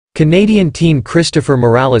Canadian teen Christopher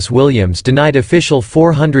Morales-Williams denied official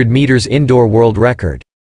 400 meters indoor world record.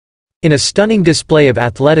 In a stunning display of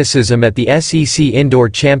athleticism at the SEC Indoor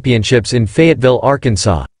Championships in Fayetteville,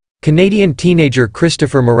 Arkansas, Canadian teenager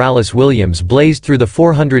Christopher Morales-Williams blazed through the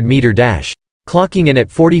 400-meter dash, clocking in at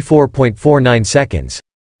 44.49 seconds.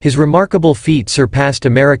 His remarkable feat surpassed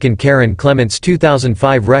American Kerron Clement's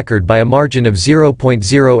 2005 record by a margin of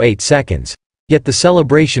 0.08 seconds, yet the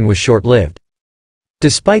celebration was short-lived.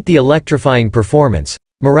 Despite the electrifying performance,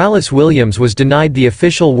 Morales-Williams was denied the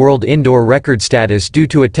official world indoor record status due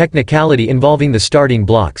to a technicality involving the starting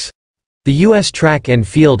blocks. The U.S. Track and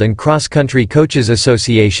Field and Cross Country Coaches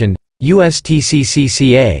Association,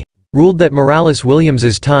 USTCCCA, ruled that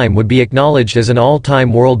Morales-Williams's time would be acknowledged as an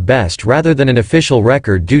all-time world best rather than an official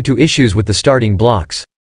record due to issues with the starting blocks.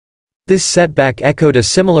 This setback echoed a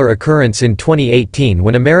similar occurrence in 2018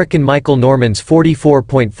 when American Michael Norman's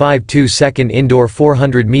 44.52-second indoor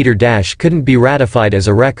 400-meter dash couldn't be ratified as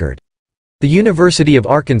a record. The University of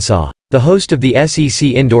Arkansas, the host of the SEC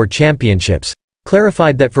Indoor Championships,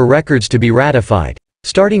 clarified that for records to be ratified,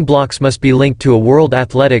 starting blocks must be linked to a World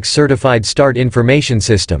Athletics Certified Start Information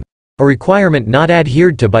System, a requirement not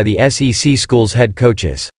adhered to by the SEC schools' head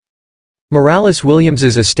coaches.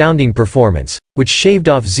 Morales-Williams's astounding performance, which shaved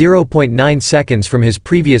off 0.9 seconds from his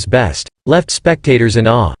previous best, left spectators in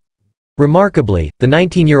awe. Remarkably, the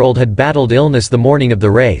 19-year-old had battled illness the morning of the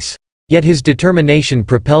race, yet his determination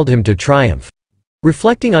propelled him to triumph.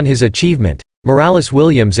 Reflecting on his achievement,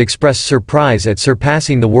 Morales-Williams expressed surprise at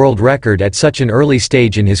surpassing the world record at such an early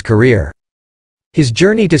stage in his career. His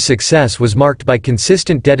journey to success was marked by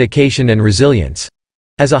consistent dedication and resilience.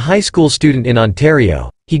 As a high school student in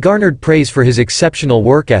Ontario, he garnered praise for his exceptional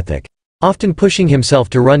work ethic, often pushing himself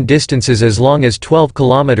to run distances as long as 12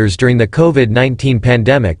 kilometers during the COVID-19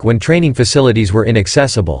 pandemic when training facilities were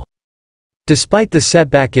inaccessible. Despite the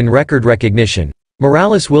setback in record recognition,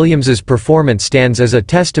 Morales-Williams's performance stands as a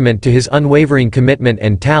testament to his unwavering commitment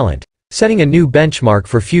and talent, setting a new benchmark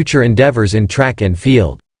for future endeavors in track and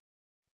field.